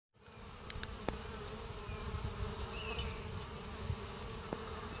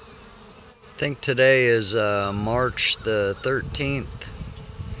think today is March the 13th.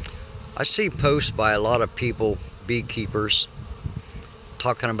 I see posts by a lot of people, beekeepers,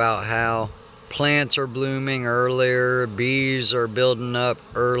 talking about how plants are blooming earlier, bees are building up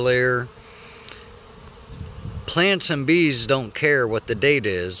earlier. Plants and bees don't care what the date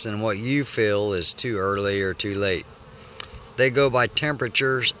is and what you feel is too early or too late. They go by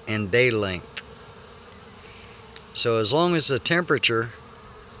temperatures and day length. So as long as the temperature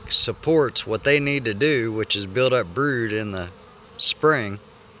supports what they need to do, which is build up brood in the spring,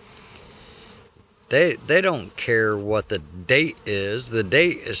 they don't care what the date is. The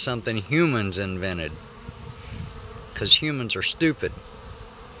date is something humans invented, because humans are stupid.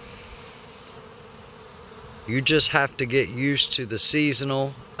 You just have to get used to the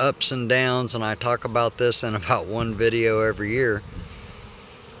seasonal ups and downs, and I talk about this in about one video every year.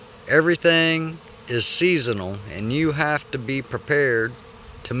 Everything is seasonal, and you have to be prepared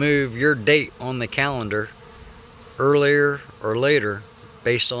to move your date on the calendar earlier or later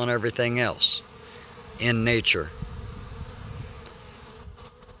based on everything else in nature.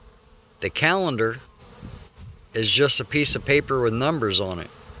 The calendar is just a piece of paper with numbers on it.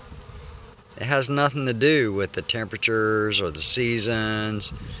 It has nothing to do with the temperatures or the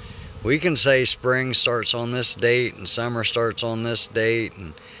seasons. We can say spring starts on this date and summer starts on this date,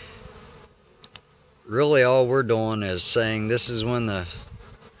 and really all we're doing is saying this is when the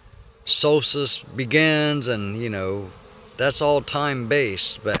solstice begins, and that's all time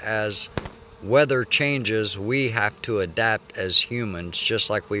based. But as weather changes, we have to adapt as humans, just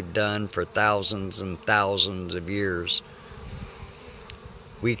like we've done for thousands and thousands of years.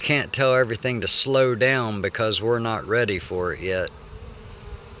 We can't tell everything to slow down because we're not ready for it yet.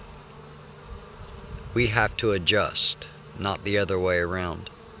 We have to adjust, not the other way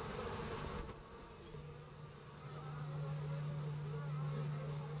around.